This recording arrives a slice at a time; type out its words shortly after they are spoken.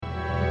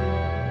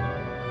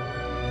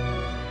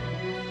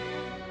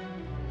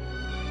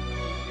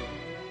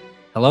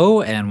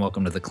Hello, and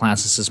welcome to the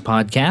Classicist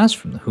Podcast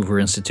from the Hoover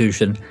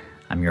Institution.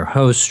 I'm your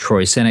host,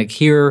 Troy Senek,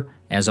 here,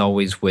 as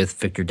always, with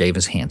Victor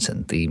Davis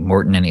Hanson, the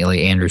Morton and Ely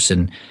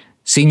Anderson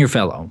Senior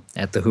Fellow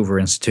at the Hoover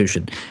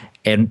Institution.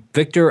 And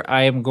Victor,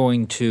 I am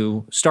going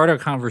to start our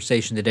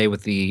conversation today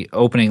with the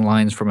opening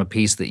lines from a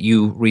piece that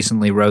you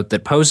recently wrote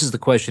that poses the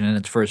question in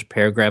its first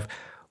paragraph: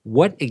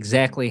 what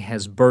exactly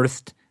has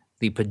birthed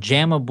the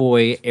Pajama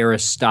Boy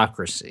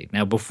Aristocracy?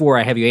 Now, before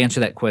I have you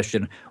answer that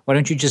question, why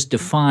don't you just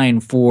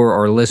define for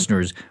our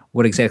listeners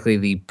what exactly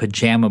the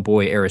Pajama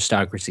Boy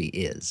Aristocracy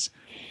is?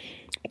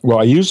 Well,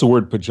 I use the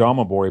word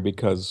Pajama Boy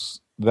because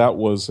that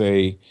was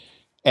a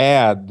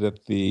ad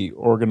that the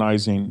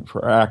Organizing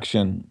for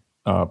Action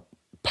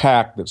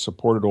PAC that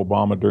supported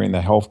Obama during the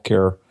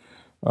healthcare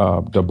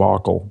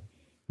debacle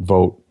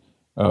vote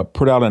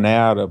put out an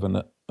ad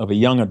of a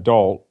young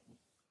adult,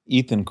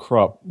 Ethan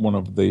Krupp, one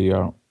of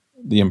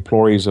the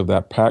employees of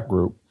that PAC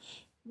group,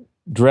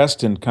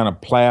 dressed in kind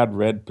of plaid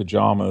red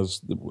pajamas.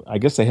 I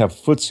guess they have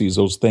footsies,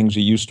 those things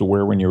you used to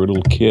wear when you were a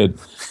little kid,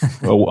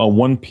 a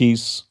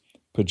one-piece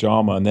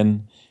pajama. And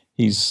then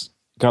he's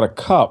got a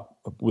cup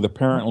with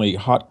apparently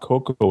hot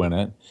cocoa in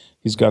it.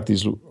 He's got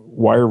these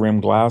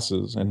wire-rimmed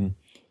glasses, and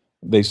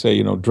they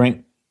say,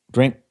 drink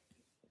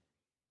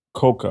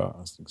coca,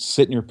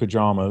 sit in your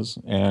pajamas,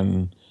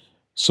 and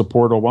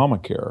support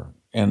Obamacare.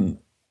 And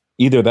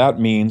either that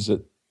means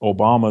that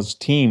Obama's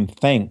team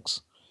thinks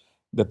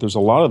that there's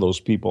a lot of those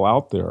people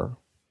out there,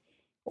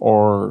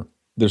 or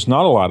there's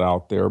not a lot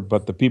out there,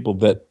 but the people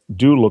that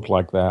do look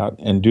like that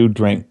and do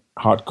drink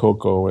hot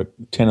cocoa at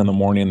 10 in the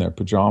morning in their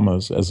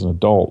pajamas as an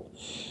adult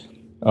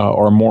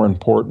are more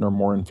important or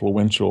more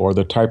influential, or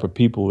the type of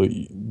people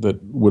that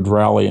would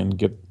rally and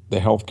get the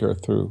health care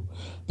through.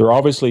 They're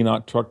obviously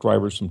not truck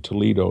drivers from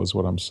Toledo, is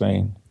what I'm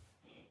saying.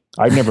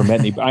 I never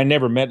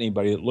met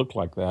anybody that looked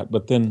like that.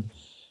 But then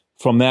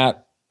from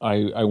that,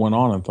 I went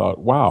on and thought,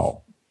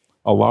 wow,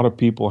 a lot of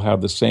people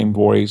have the same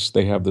voice,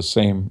 they have the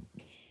same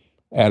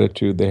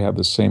attitude, they have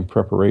the same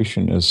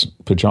preparation as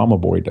Pajama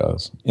Boy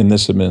does in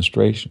this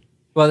administration.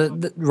 Well,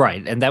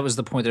 right, and that was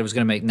the point that I was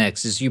going to make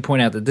next, is you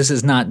point out that this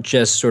is not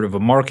just sort of a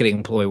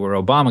marketing ploy where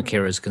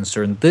Obamacare is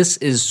concerned. This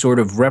is sort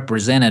of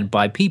represented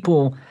by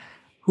people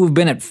who have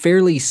been at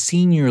fairly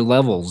senior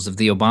levels of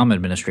the Obama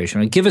administration.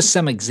 I mean, give us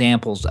some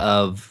examples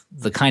of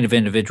the kind of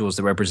individuals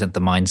that represent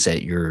the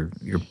mindset you're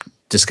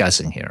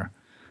discussing here.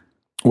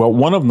 Well,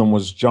 one of them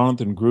was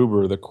Jonathan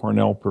Gruber, the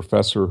Cornell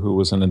professor who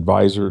was an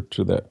advisor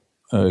to the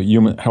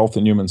Human Health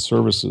and Human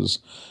Services.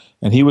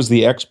 And he was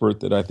the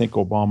expert that I think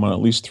Obama on at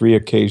least 3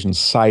 occasions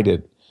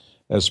cited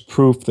as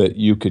proof that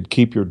you could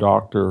keep your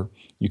doctor,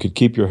 you could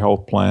keep your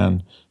health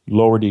plan,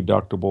 lower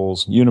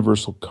deductibles,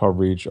 universal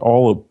coverage,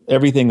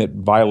 everything that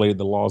violated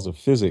the laws of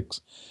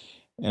physics.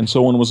 And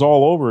so when it was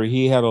all over,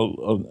 he had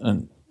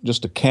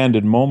just a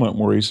candid moment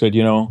where he said,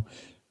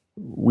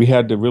 we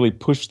had to really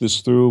push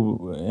this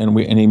through, and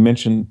he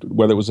mentioned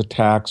whether it was a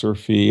tax or a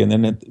fee, and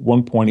then at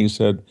one point he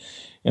said,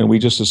 and we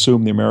just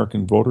assumed the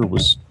American voter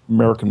was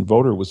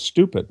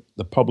stupid.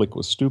 The public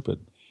was stupid,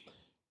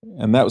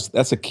 and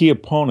that's a key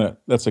opponent.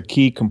 That's a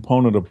key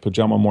component of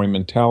Pajama Boy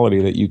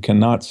mentality, that you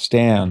cannot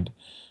stand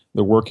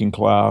the working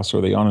class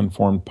or the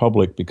uninformed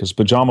public, because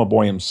Pajama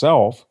Boy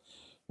himself,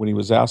 when he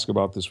was asked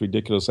about this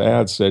ridiculous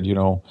ad, said,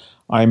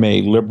 I'm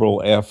a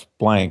liberal F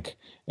blank,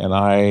 and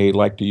I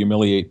like to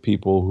humiliate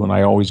people, and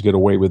I always get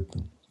away with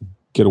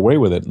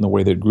it, in the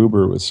way that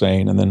Gruber was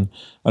saying. And then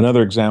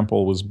another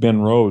example was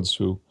Ben Rhodes,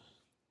 who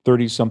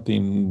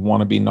 30-something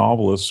wannabe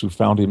novelist who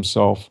found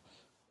himself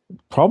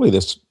probably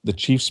the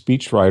chief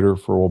speechwriter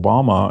for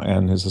Obama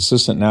and his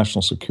assistant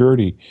national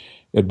security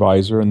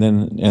advisor. And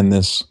then in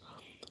this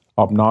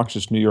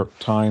obnoxious New York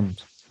Times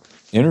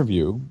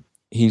interview,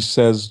 he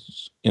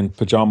says in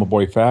Pajama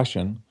Boy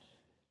fashion,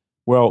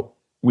 well,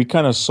 we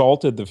kind of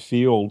salted the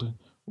field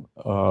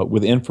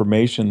with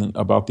information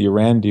about the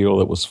Iran deal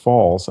that was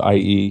false,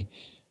 i.e.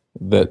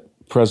 that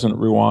President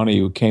Rouhani,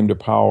 who came to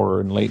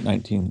power in late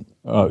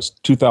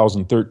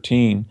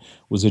 2013,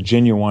 was a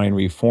genuine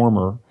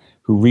reformer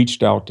who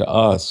reached out to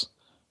us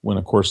when,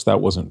 of course,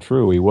 that wasn't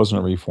true. He wasn't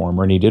a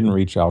reformer, and he didn't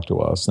reach out to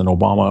us. And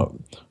Obama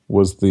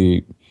was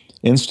the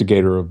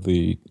instigator of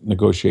the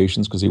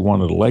negotiations because he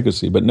wanted a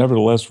legacy. But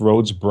nevertheless,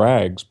 Rhodes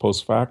brags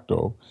post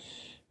facto,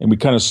 and we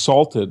kind of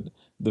salted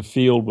the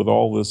field with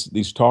all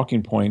these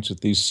talking points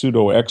that these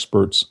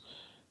pseudo-experts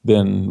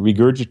then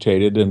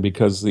regurgitated, and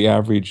because the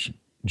average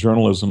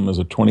journalism is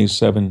a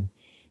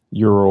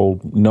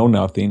 27-year-old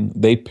know-nothing,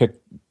 they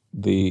picked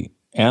the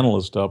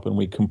analyst up, and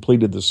we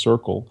completed the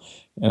circle.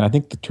 And I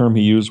think the term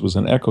he used was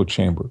an echo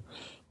chamber.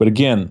 But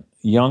again,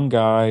 young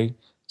guy,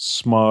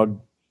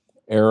 smug,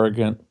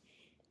 arrogant,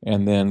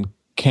 and then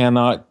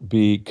cannot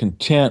be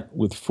content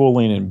with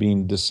fooling and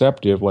being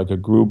deceptive like a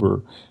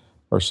Gruber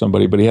or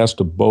somebody, but he has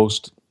to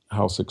boast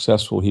how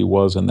successful he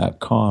was in that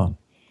con.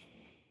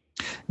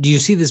 Do you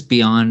see this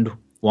beyond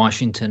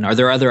Washington? Are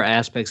there other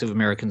aspects of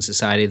American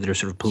society that are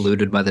sort of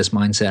polluted by this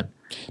mindset?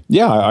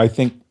 Yeah, I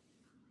think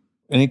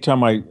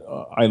anytime I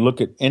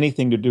look at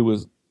anything to do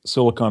with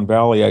Silicon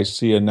Valley, I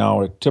see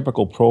now a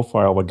typical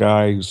profile, a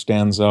guy who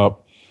stands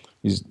up.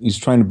 He's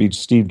trying to be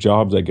Steve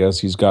Jobs, I guess.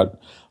 He's got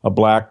a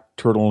black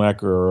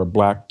turtleneck or a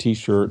black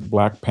T-shirt,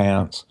 black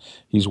pants.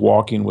 He's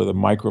walking with a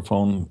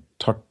microphone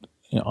tucked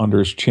under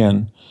his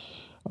chin,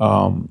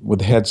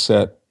 with a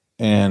headset,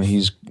 and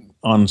he's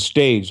on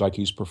stage like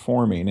he's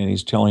performing, and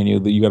he's telling you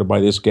that you got to buy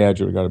this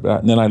gadget, or got to buy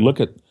that. And then I look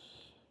at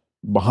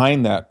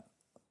behind that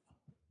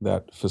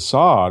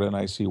facade, and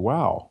I see,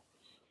 wow,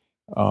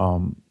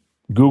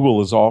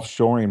 Google is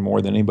offshoring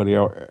more than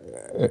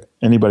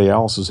anybody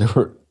else has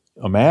ever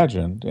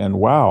imagined. And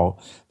wow,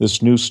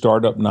 this new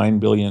startup $9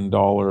 billion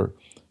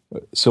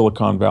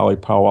Silicon Valley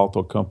Palo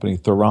Alto company,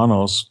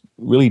 Theranos,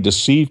 really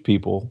deceived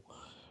people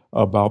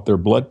about their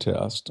blood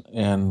test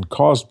and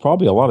caused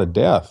probably a lot of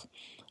death.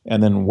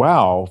 And then,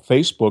 wow,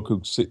 Facebook,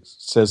 who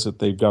says that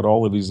they've got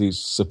all of these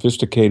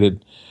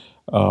sophisticated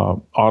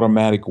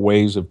automatic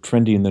ways of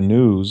trending the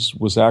news,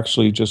 was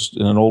actually just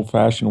in an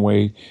old-fashioned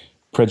way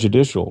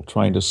prejudicial,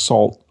 trying to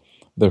salt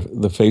the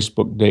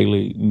Facebook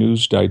daily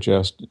news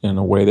digest in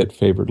a way that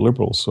favored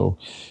liberals. So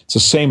it's the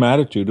same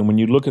attitude. And when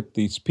you look at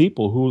these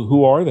people,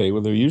 who are they?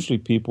 Well, they're usually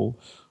people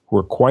who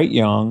are quite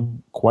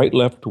young, quite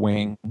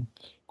left-wing,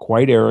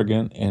 quite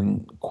arrogant,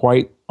 and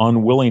quite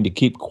unwilling to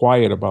keep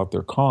quiet about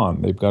their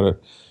con. They've got to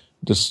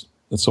just,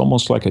 it's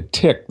almost like a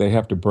tick. They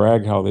have to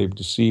brag how they've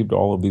deceived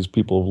all of these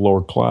people of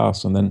lower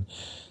class. And then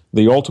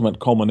the ultimate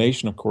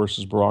culmination, of course,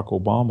 is Barack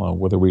Obama,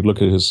 whether we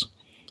look at his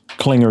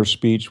Klinger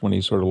speech when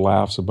he sort of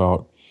laughs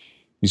about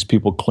these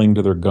people cling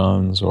to their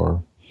guns,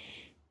 or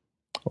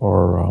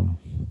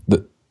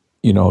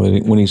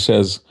when he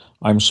says,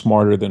 I'm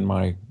smarter than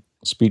my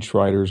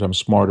speechwriters, I'm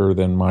smarter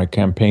than my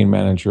campaign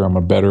manager, I'm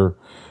a better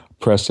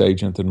press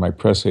agent than my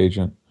press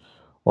agent,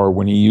 or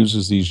when he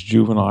uses these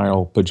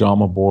juvenile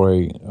pajama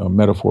boy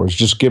metaphors,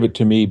 just give it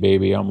to me,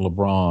 baby, I'm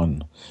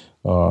LeBron,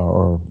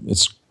 or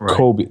it's right.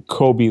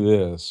 Kobe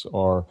this,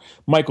 or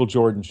Michael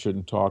Jordan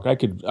shouldn't talk. I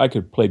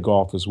could play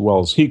golf as well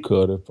as he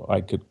could if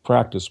I could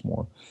practice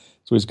more.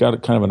 So he's got a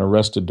kind of an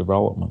arrested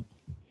development.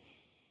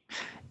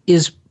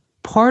 Is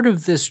part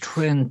of this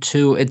trend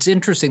too, it's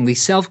interesting, the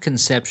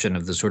self-conception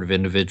of the sort of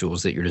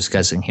individuals that you're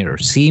discussing here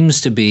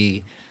seems to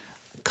be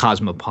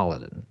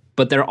cosmopolitan,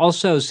 but there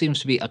also seems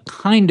to be a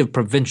kind of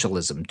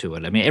provincialism to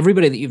it. I mean,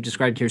 everybody that you've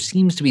described here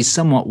seems to be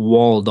somewhat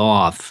walled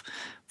off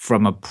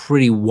from a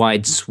pretty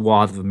wide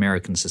swath of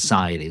American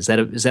society. Is that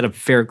a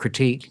fair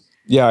critique?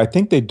 Yeah, I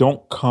think they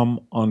don't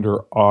come under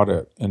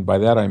audit. And by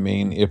that I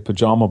mean, if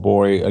Pajama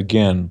Boy,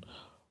 again,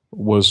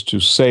 was to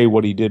say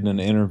what he did in an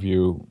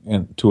interview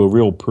and to a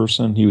real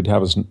person, he would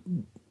have his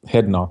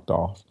head knocked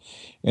off.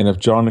 And if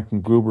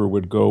Jonathan Gruber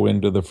would go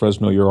into the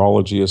Fresno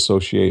Urology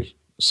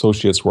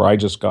Associates where I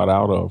just got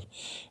out of,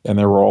 and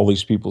there were all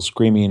these people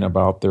screaming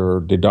about their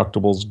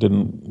deductibles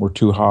were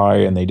too high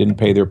and they didn't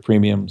pay their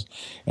premiums,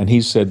 and he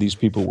said these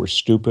people were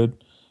stupid,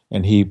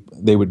 and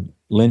they would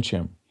lynch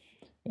him.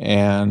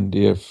 And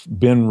if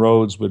Ben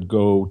Rhodes would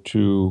go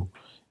to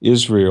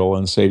Israel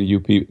and say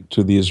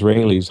to the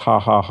Israelis, ha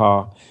ha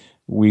ha,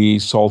 we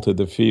salted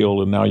the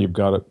field and now you've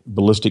got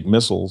ballistic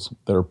missiles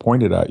that are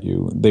pointed at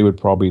you, they would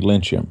probably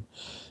lynch him.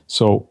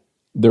 So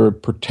they're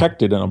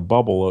protected in a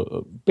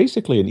bubble,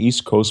 basically an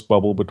East Coast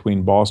bubble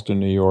between Boston,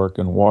 New York,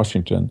 and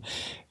Washington.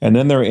 And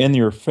then they're in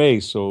your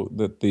face, so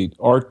that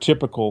our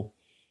typical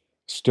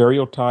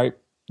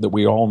stereotype that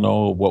we all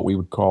know of what we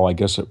would call, I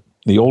guess, in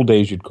the old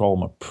days you'd call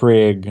them a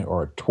prig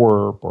or a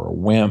twerp or a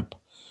wimp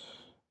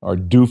or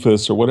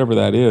doofus or whatever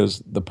that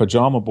is, the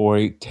Pajama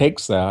Boy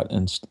takes that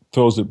and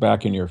throws it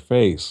back in your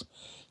face.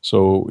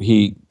 So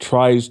he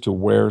tries to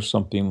wear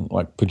something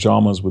like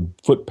pajamas with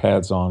foot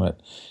pads on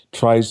it,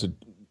 tries to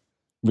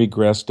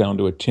regress down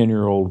to a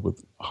 10-year-old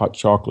with hot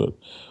chocolate.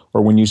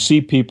 Or when you see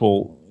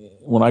people,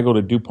 when I go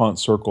to DuPont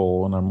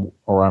Circle and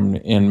I'm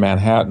in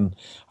Manhattan,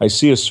 I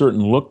see a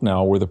certain look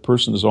now where the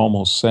person is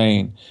almost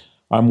saying,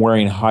 I'm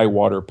wearing high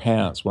water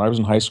pants. When I was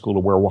in high school, to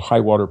wear high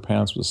water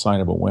pants was a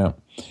sign of a wimp.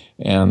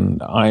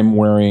 And I'm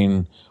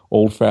wearing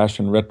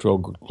old-fashioned retro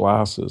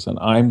glasses, and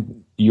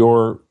I'm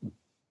your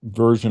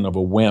version of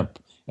a wimp,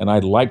 and I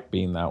like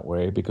being that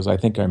way because I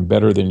think I'm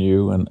better than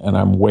you and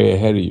I'm way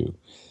ahead of you.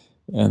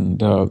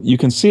 And you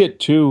can see it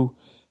too,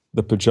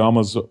 the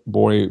Pajama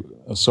Boy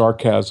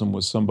sarcasm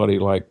with somebody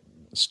like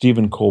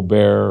Stephen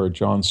Colbert or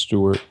Jon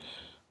Stewart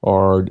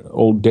or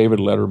old David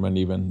Letterman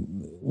even.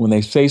 When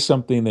they say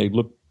something, they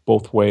look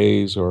both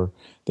ways, or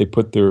they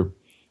put their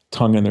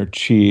tongue in their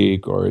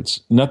cheek, or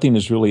nothing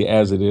is really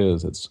as it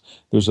is.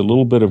 There's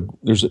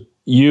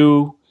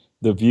you,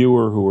 the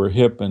viewer, who are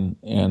hip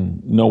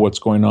and know what's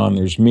going on.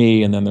 There's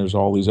me, and then there's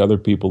all these other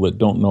people that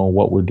don't know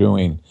what we're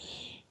doing.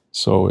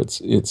 So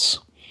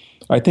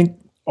I think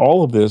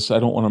all of this, I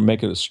don't want to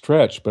make it a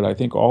stretch, but I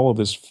think all of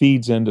this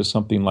feeds into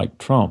something like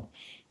Trump,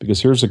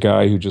 because here's a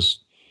guy who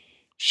just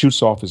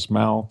shoots off his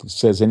mouth,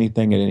 says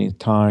anything at any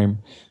time,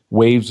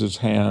 waves his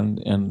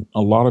hand, and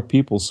a lot of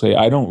people say,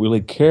 I don't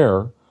really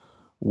care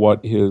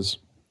what his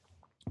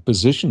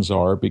positions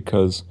are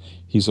because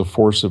he's a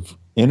force of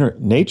inner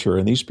nature,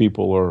 and these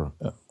people are,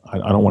 I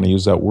don't want to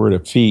use that word,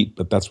 effete,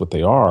 but that's what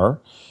they are.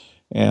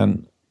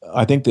 And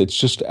I think that it's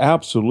just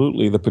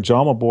absolutely, the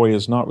pajama boy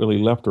is not really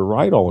left or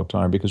right all the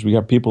time, because we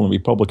have people in the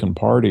Republican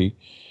Party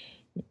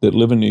that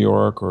live in New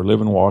York or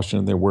live in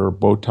Washington. They wear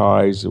bow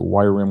ties,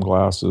 wire rim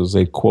glasses.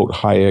 They quote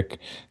Hayek.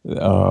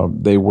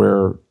 They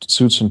wear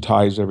suits and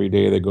ties every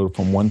day. They go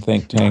from one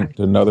think tank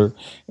to another,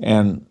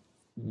 and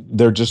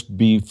they're just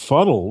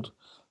befuddled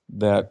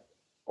that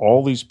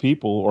all these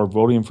people are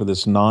voting for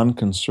this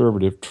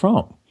non-conservative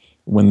Trump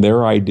when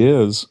their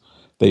ideas,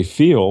 they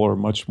feel, are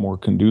much more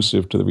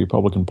conducive to the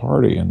Republican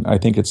Party. And I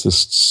think it's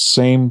this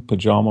same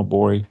pajama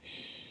boy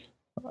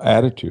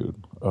attitude.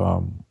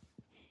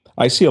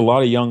 I see a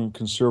lot of young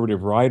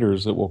conservative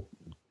writers that will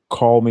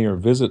call me or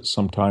visit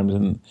sometimes,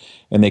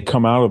 and they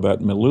come out of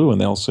that milieu and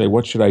they'll say,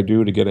 what should I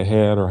do to get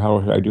ahead, or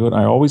how should I do it?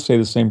 And I always say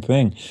the same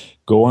thing.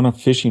 Go on a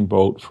fishing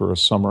boat for a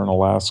summer in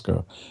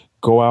Alaska.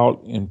 Go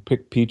out and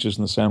pick peaches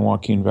in the San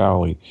Joaquin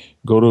Valley.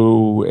 Go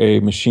to a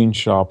machine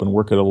shop and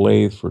work at a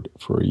lathe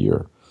for a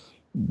year.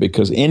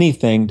 Because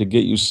anything to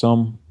get you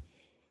some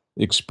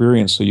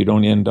experience so you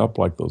don't end up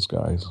like those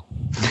guys.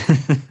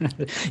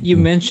 You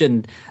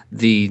mentioned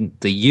the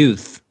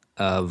youth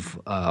of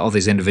all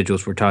these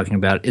individuals we're talking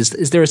about.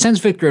 Is there a sense,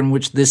 Victor, in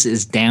which this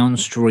is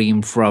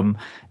downstream from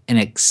an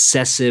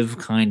excessive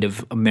kind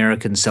of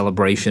American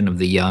celebration of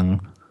the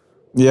young?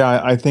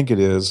 Yeah, I think it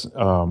is.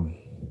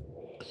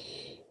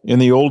 In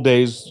the old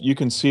days, you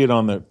can see it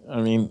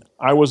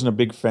I wasn't a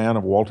big fan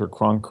of Walter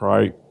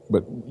Cronkite,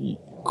 but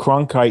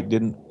Cronkite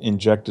didn't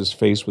inject his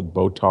face with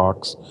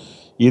Botox.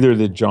 Either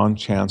did John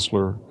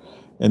Chancellor.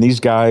 And these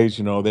guys,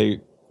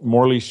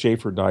 Morley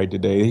Schaefer died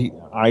today.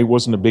 I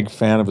wasn't a big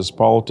fan of his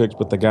politics,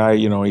 but the guy,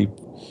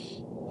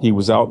 he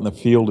was out in the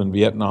field in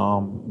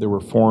Vietnam. There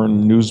were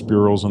foreign news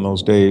bureaus in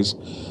those days.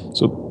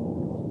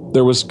 So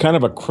there was kind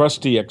of a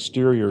crusty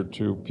exterior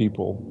to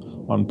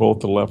people on both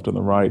the left and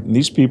the right. And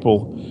these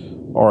people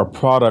are a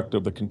product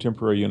of the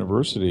contemporary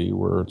university,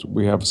 where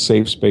we have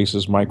safe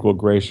spaces,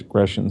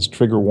 microaggressions,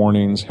 trigger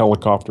warnings,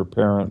 helicopter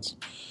parents.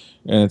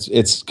 And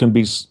it's can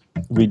be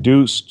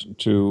reduced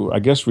to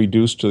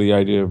the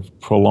idea of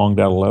prolonged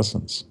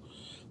adolescence,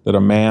 that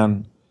a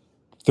man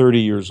 30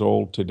 years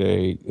old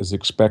today is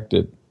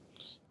expected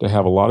to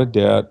have a lot of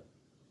debt,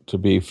 to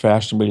be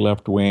fashionably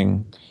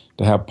left-wing,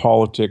 to have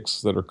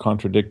politics that are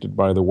contradicted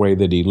by the way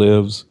that he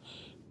lives,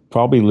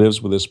 probably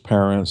lives with his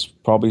parents,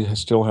 probably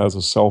still has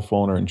a cell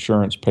phone or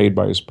insurance paid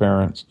by his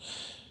parents,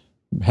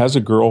 has a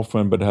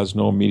girlfriend but has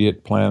no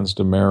immediate plans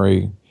to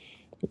marry,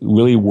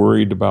 really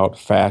worried about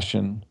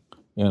fashion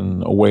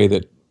in a way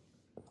that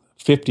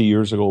 50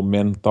 years ago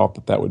men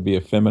thought that would be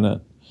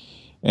effeminate,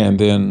 and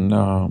then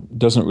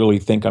doesn't really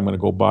think, I'm going to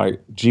go buy,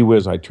 gee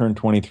whiz, I turned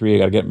 23, I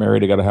got to get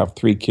married, I got to have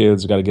 3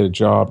 kids, I got to get a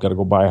job, got to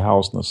go buy a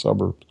house in the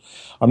suburbs.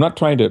 I'm not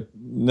trying to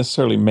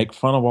necessarily make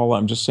fun of all that.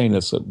 I'm just saying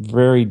it's a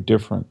very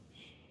different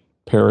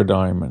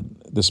paradigm, and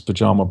this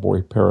pajama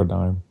boy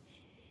paradigm.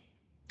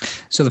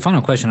 So the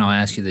final question I'll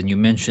ask you then, you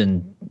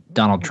mentioned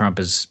Donald Trump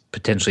as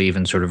potentially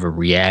even sort of a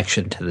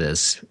reaction to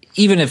this,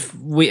 even if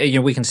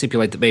we can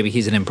stipulate that maybe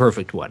he's an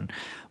imperfect one.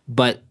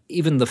 But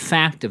even the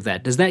fact of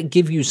that, does that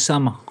give you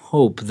some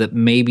hope that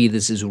maybe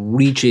this is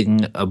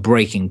reaching a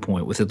breaking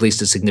point with at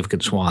least a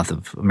significant swath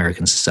of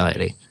American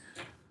society?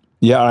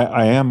 Yeah,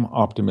 I am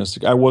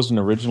optimistic. I wasn't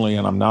originally,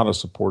 and I'm not a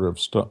supporter of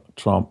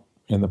Trump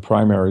in the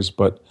primaries,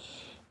 but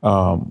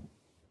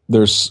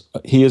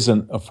he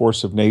isn't a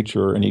force of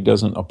nature, and he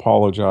doesn't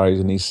apologize,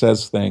 and he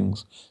says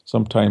things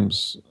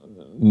sometimes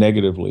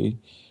negatively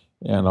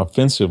and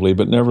offensively,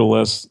 but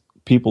nevertheless,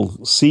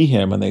 people see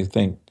him and they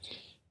think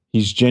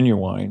he's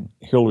genuine.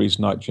 Hillary's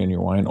not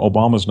genuine.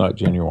 Obama's not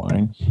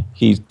genuine.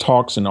 He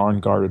talks in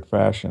unguarded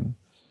fashion.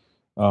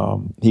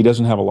 He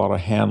doesn't have a lot of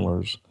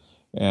handlers,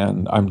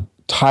 and I'm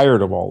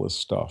tired of all this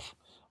stuff.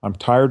 I'm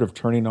tired of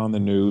turning on the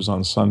news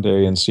on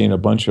Sunday and seeing a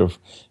bunch of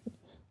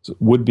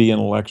would-be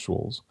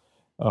intellectuals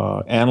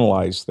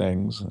analyze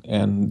things,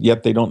 and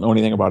yet they don't know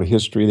anything about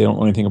history. They don't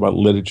know anything about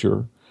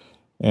literature.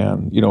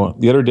 And,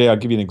 the other day, I'll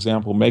give you an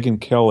example.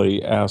 Megyn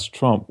Kelly asked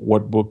Trump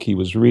what book he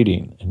was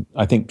reading. And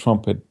I think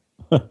Trump had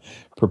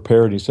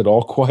prepared. He said,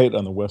 All Quiet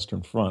on the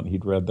Western Front.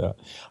 He'd read that.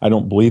 I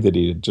don't believe that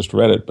he had just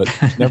read it, but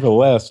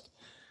nevertheless,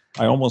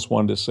 I almost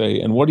wanted to say,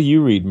 and what do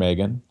you read,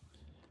 Megyn?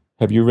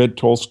 Have you read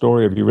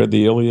Tolstoy? Have you read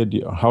the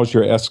Iliad? How's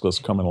your Aeschylus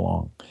coming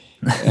along?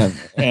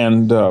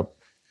 And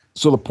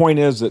so the point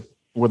is that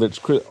whether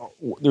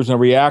there's a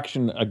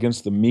reaction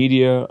against the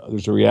media,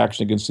 there's a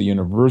reaction against the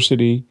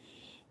university,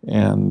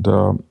 and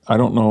I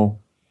don't know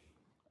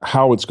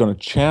how it's going to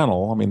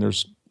channel. I mean,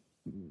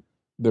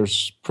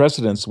 there's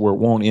precedents where it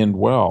won't end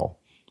well,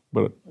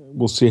 but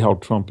we'll see how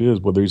Trump is,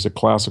 whether he's a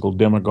classical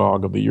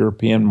demagogue of the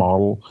European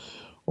model,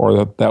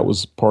 or that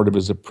was part of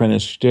his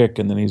apprentice shtick,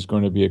 and then he's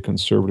going to be a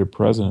conservative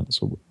president.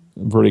 So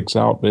verdict's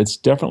out, but it's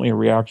definitely a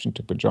reaction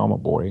to Pajama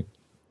Boy.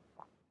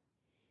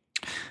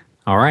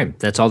 All right,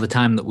 that's all the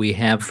time that we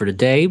have for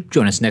today.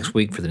 Join us next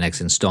week for the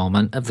next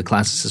installment of the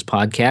Classicist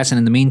Podcast. And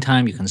in the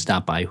meantime, you can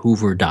stop by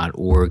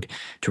hoover.org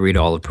to read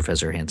all of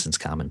Professor Hanson's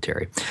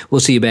commentary. We'll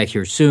see you back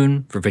here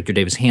soon. For Victor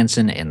Davis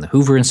Hanson and the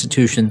Hoover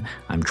Institution,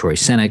 I'm Troy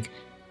Senik.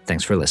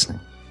 Thanks for listening.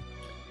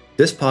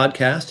 This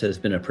podcast has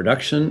been a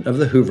production of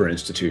the Hoover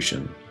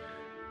Institution.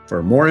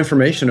 For more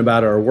information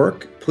about our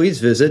work, please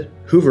visit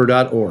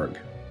hoover.org.